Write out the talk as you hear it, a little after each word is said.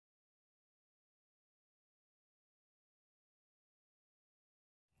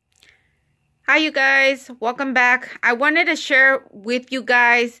Hi you guys, welcome back. I wanted to share with you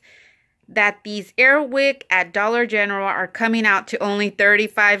guys that these Airwick at Dollar General are coming out to only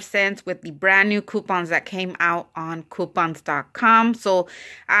 35 cents with the brand new coupons that came out on coupons.com. So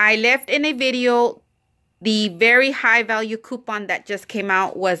I left in a video the very high value coupon that just came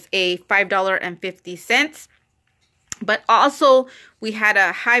out was a $5.50. But also, we had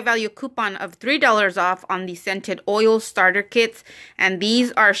a high value coupon of $3 off on the scented oil starter kits. And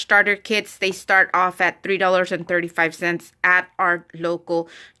these are starter kits. They start off at $3.35 at our local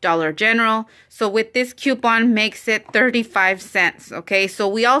Dollar General. So with this coupon makes it 35 cents. Okay, so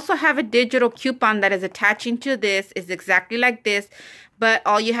we also have a digital coupon that is attaching to this. It's exactly like this. But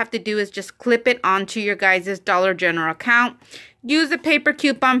all you have to do is just clip it onto your guys' Dollar General account. Use a paper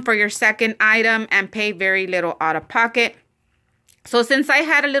coupon for your second item and pay very little out of pocket. So since I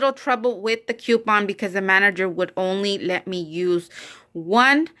had a little trouble with the coupon because the manager would only let me use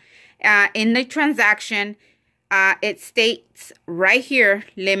one in the transaction, it states right here,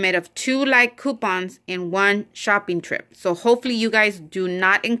 limit of 2 like coupons in one shopping trip. So hopefully you guys do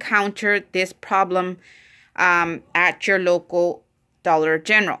not encounter this problem at your local Dollar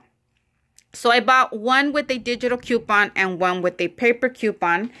General. So I bought one with a digital coupon and one with a paper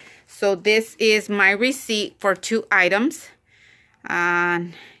coupon. So this is my receipt for 2 items.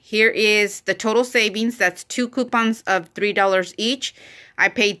 Here is the total savings. That's 2 coupons of $3 each. I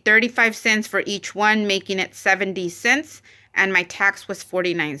paid 35 cents for each one, making it 70 cents. And my tax was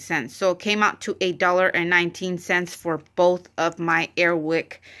 49 cents. So it came out to $1.19 for both of my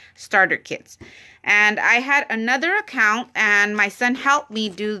Airwick starter kits. And I had another account, and my son helped me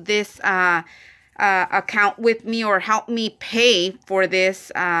do this account with me, or help me pay for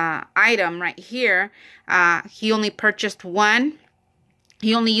this item right here. He only purchased one.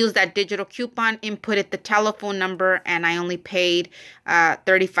 He only used that digital coupon, inputted the telephone number, and I only paid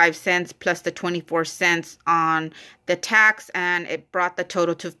 35 cents plus the 24 cents on the tax, and it brought the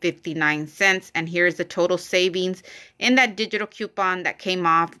total to 59 cents. And here's the total savings in that digital coupon that came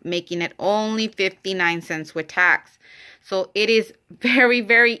off, making it only 59 cents with tax. So it is very,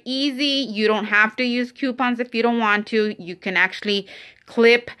 very easy. You don't have to use coupons if you don't want to. You can actually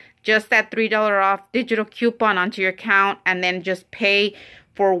clip just that $3 off digital coupon onto your account and then just pay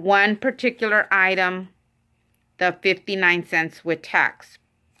for one particular item the 59 cents with tax.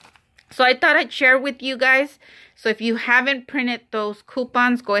 So I thought I'd share with you guys. So if you haven't printed those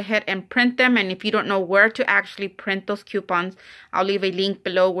coupons, go ahead and print them. And if you don't know where to actually print those coupons, I'll leave a link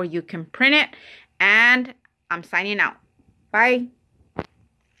below where you can print it. And I'm signing out. Bye.